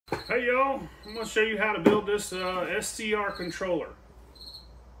Hey y'all, I'm going to show you how to build this SCR controller.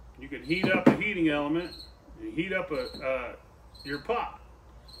 You can heat up a heating element and heat up your pot.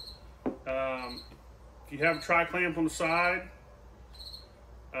 If you have a tri-clamp on the side,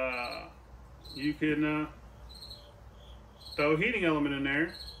 you can throw a heating element in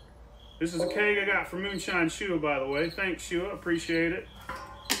there. This is a keg I got from Moonshine, by the way. Thanks, Shua, appreciate it.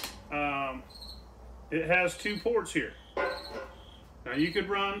 It has two ports here. Now you could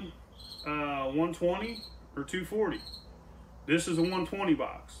run 120 or 240. This is a 120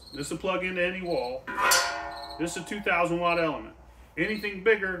 box. This will plug into any wall. This is a 2,000 watt element. Anything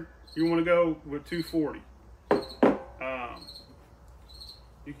bigger, you want to go with 240.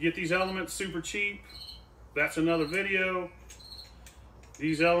 You can get these elements super cheap. That's another video.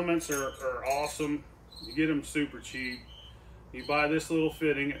 These elements are awesome. You get them super cheap. You buy this little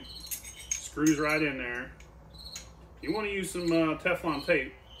fitting, it screws right in there. You want to use some Teflon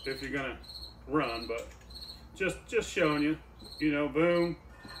tape if you're gonna run, but just showing you, boom,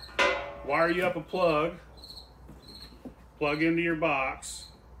 wire you up a plug into your box,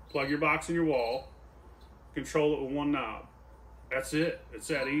 plug your box in your wall, control it with one knob. That's it. It's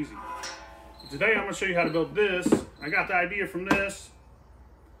that easy. Today I'm gonna show you how to build this. I got the idea from this,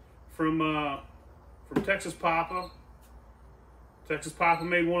 from Texas Papa. Texas Papa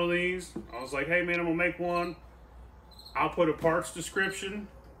made one of these. I was like, hey man, I'm gonna make one. I'll put a parts description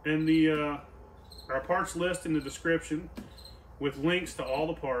in the, our parts list in the description with links to all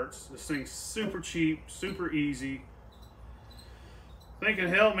the parts. This thing's super cheap, super easy. Thinking,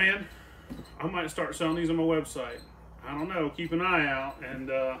 hell man, I might start selling these on my website. I don't know, keep an eye out. And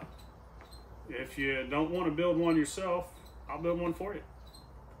if you don't want to build one yourself, I'll build one for you.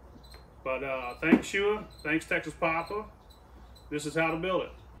 But thanks Shua, thanks Texas Papa. This is how to build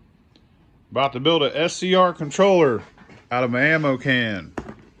it. About to build a SCR controller out of my ammo can.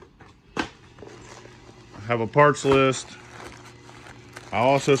 I have a parts list. I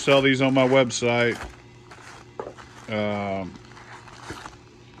also sell these on my website.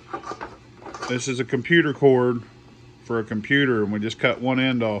 This is a computer cord for a computer, and we just cut one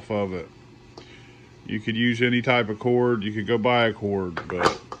end off of it. You could use any type of cord. You could go buy a cord,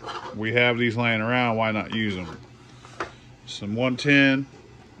 but we have these laying around. Why not use them? Some 110,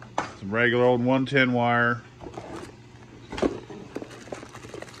 some regular old 110 wire.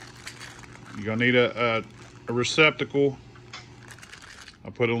 You're gonna need a receptacle.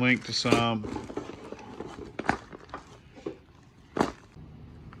 I'll put a link to some.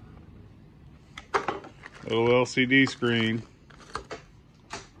 Little LCD screen.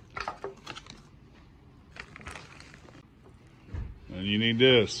 And you need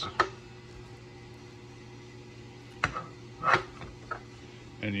this.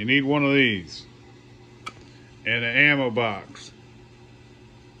 And you need one of these. And an ammo box.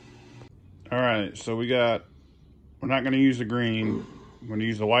 Alright, so we're not going to use the green. We're going to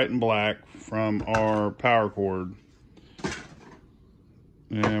use the white and black from our power cord.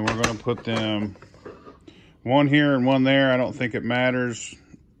 And we're going to put them one here and one there. I don't think it matters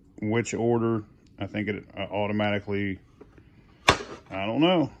which order. I think it automatically, I don't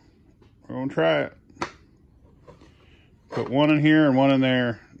know. We're going to try it. Put one in here and one in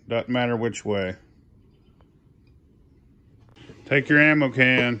there. Doesn't matter which way. Take your ammo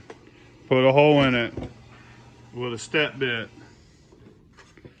can, put a hole in it with a step bit.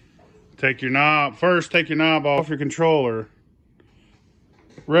 Take your knob off your controller.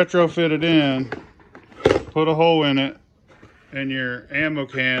 Retrofit it in. Put a hole in it in your ammo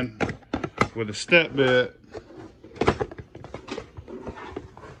can with a step bit.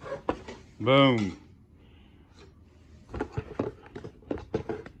 Boom.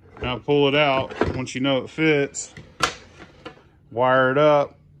 Now pull it out once you know it fits. Wire it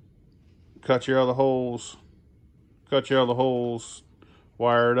up. Cut your other holes.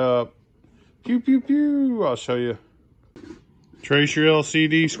 Wire it up. Pew, pew, pew. I'll show you. Trace your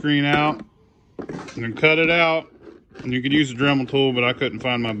LCD screen out. And then cut it out. And you could use a Dremel tool, but I couldn't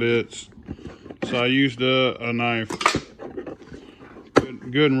find my bits. So I used a knife.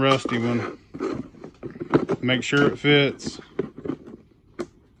 Good and rusty one. Make sure it fits.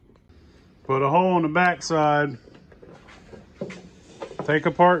 Put a hole on the back side. Take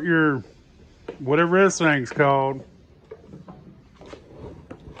apart your, whatever this thing's called.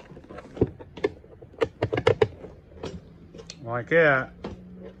 Like that.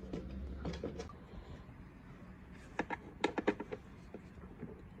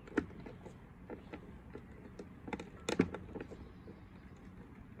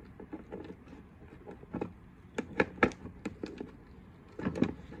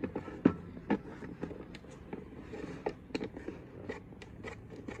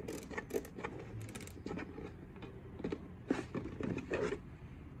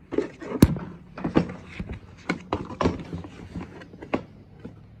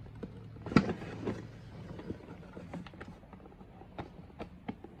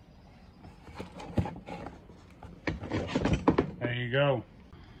 There you go.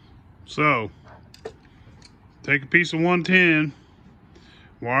 So, take a piece of 110,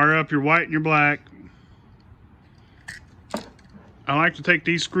 wire up your white and your black. I like to take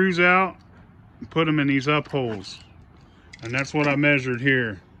these screws out and put them in these up holes. And that's what I measured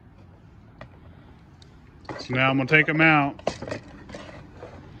here. So now I'm gonna take them out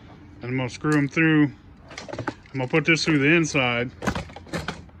and I'm gonna screw them through. I'm gonna put this through the inside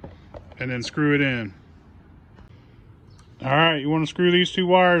and then screw it in. All right, you wanna screw these two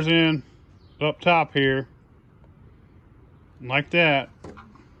wires in up top here, like that.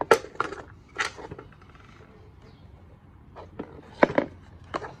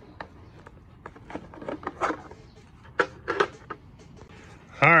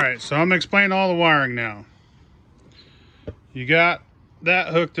 All right, so I'm gonna explain all the wiring now. You got that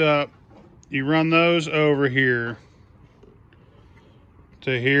hooked up, you run those over here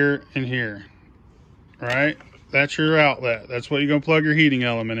to here and here, right? That's your outlet. That's what you're gonna plug your heating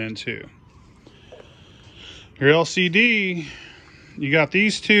element into. Your LCD, you got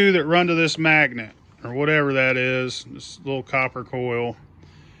these two that run to this magnet, or whatever that is, this little copper coil.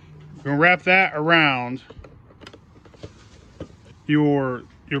 You're gonna wrap that around your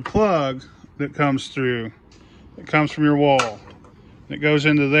plug that comes through, that comes from your wall, that goes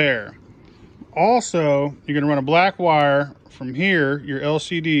into there. Also, you're gonna run a black wire from here, your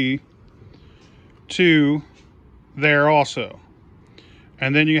LCD, to there also.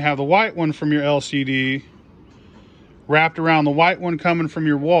 And then you have the white one from your LCD wrapped around the white one coming from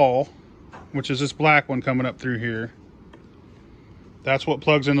your wall, which is this black one coming up through here. That's what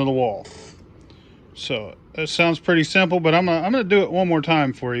plugs into the wall. So it sounds pretty simple, but I'm gonna do it one more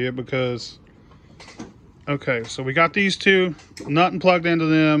time for you because, okay, so we got these two, nothing plugged into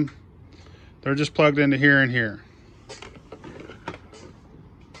them. They're just plugged into here and here.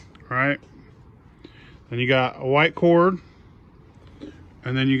 All right. Then you got a white cord,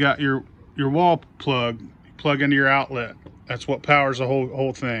 and then you got your wall plug. You plug into your outlet. That's what powers the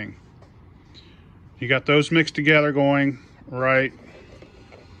whole thing. You got those mixed together going right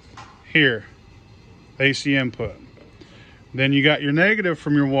here. AC input. Then you got your negative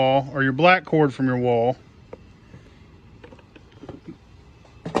from your wall, or your black cord from your wall,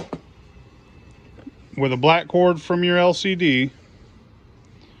 with a black cord from your LCD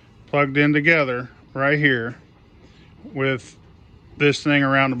plugged in together right here with this thing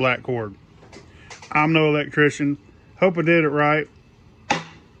around the black cord. I'm no electrician. Hope I did it right.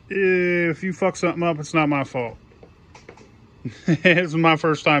 If you fuck something up, it's not my fault. This is my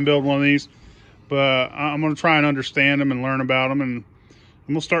first time building one of these, but I'm gonna try and understand them and learn about them, and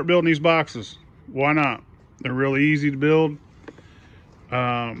I'm gonna start building these boxes. Why not? They're really easy to build.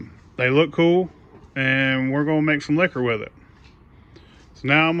 They look cool, and we're gonna make some liquor with it. So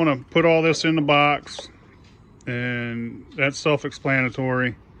now I'm gonna put all this in the box, and that's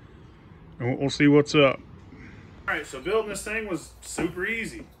self-explanatory, and we'll see what's up. All right, so building this thing was super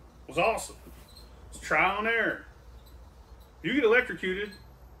easy. It was awesome. It's trial and error. You get electrocuted,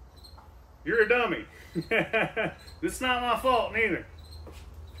 you're a dummy. It's not my fault neither.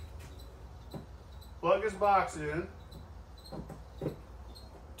 Plug this box in.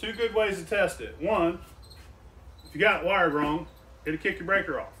 Two good ways to test it. One, if you got it wired wrong, it'll kick your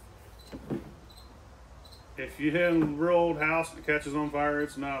breaker off. If you hit a real old house and it catches on fire,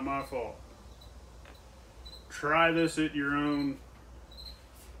 it's not my fault. Try this at your own,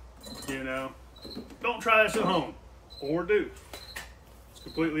 you know. Don't try this at home, or do. It's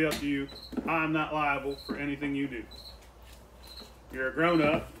completely up to you. I'm not liable for anything you do. You're a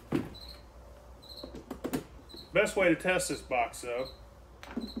grown-up. Best way to test this box, though,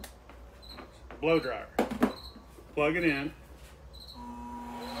 blow dryer. Plug it in.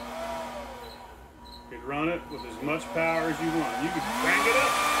 You can run it with as much power as you want. You can crank it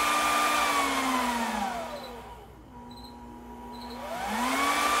up.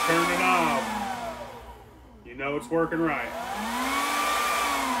 Turn the knob. You know it's working right.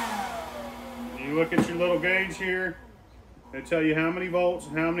 You look at your little gauge here. They tell you how many volts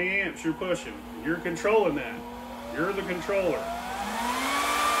and how many amps you're pushing. You're controlling that. You're the controller.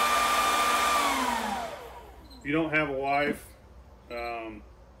 If you don't have a wife, you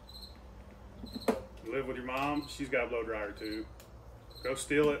live with your mom, she's got a blow dryer too. Go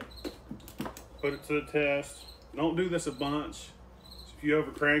steal it. Put it to the test. Don't do this a bunch. If you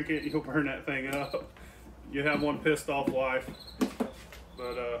over crank it, you'll burn that thing up. You have one pissed off wife.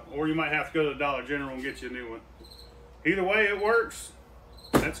 But or you might have to go to the Dollar General and get you a new one. Either way, it works.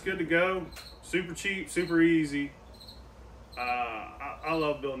 That's good to go. Super cheap, super easy. I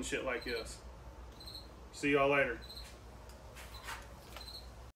love building shit like this. See y'all later.